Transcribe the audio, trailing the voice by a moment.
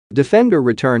Defender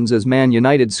returns as Man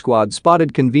United squad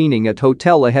spotted convening at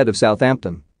hotel ahead of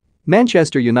Southampton.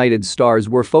 Manchester United stars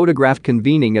were photographed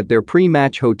convening at their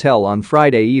pre-match hotel on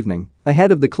Friday evening,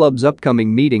 ahead of the club's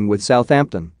upcoming meeting with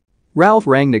Southampton. Ralph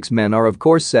Rangnick's men are of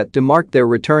course set to mark their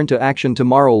return to action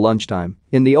tomorrow lunchtime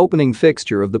in the opening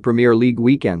fixture of the Premier League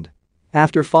weekend.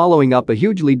 After following up a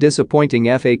hugely disappointing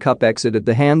FA Cup exit at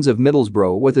the hands of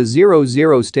Middlesbrough with a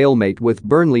 0-0 stalemate with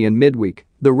Burnley in midweek,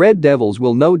 the Red Devils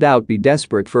will no doubt be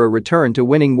desperate for a return to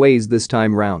winning ways this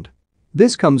time round.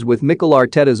 This comes with Mikel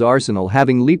Arteta's Arsenal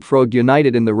having leapfrogged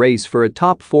United in the race for a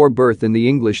top 4 berth in the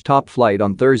English top flight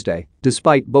on Thursday,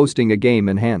 despite boasting a game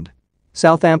in hand.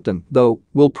 Southampton, though,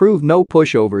 will prove no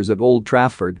pushovers at Old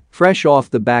Trafford, fresh off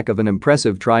the back of an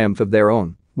impressive triumph of their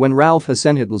own, when Ralph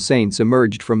Hasenhüttl's Saints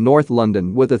emerged from North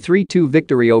London with a 3-2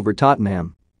 victory over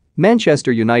Tottenham.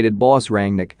 Manchester United boss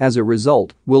Rangnick, as a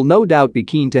result, will no doubt be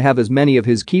keen to have as many of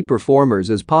his key performers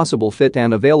as possible fit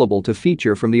and available to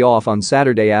feature from the off on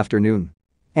Saturday afternoon.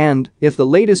 And, if the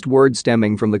latest word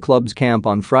stemming from the club's camp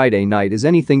on Friday night is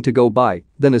anything to go by,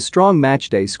 then a strong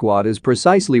matchday squad is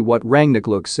precisely what Rangnick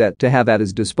looks set to have at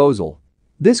his disposal.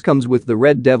 This comes with the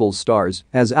Red Devils stars,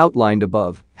 as outlined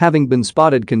above, having been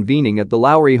spotted convening at the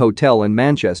Lowry Hotel in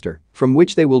Manchester, from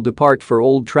which they will depart for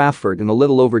Old Trafford in a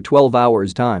little over 12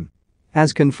 hours' time.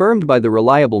 As confirmed by the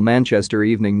reliable Manchester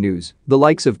Evening News, the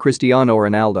likes of Cristiano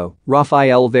Ronaldo,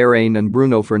 Raphael Varane and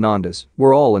Bruno Fernandes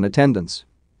were all in attendance.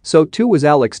 So too was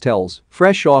Alex Telles,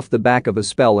 fresh off the back of a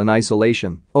spell in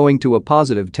isolation, owing to a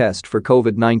positive test for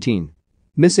COVID-19.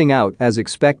 Missing out, as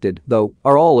expected, though,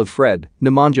 are all of Fred,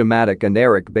 Nemanja Matic and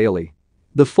Eric Bailly.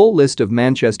 The full list of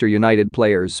Manchester United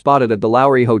players spotted at the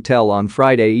Lowry Hotel on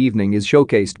Friday evening is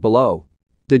showcased below.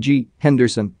 De Gea,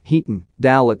 Henderson, Heaton,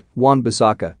 Dalot,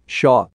 Wan-Bissaka, Shaw,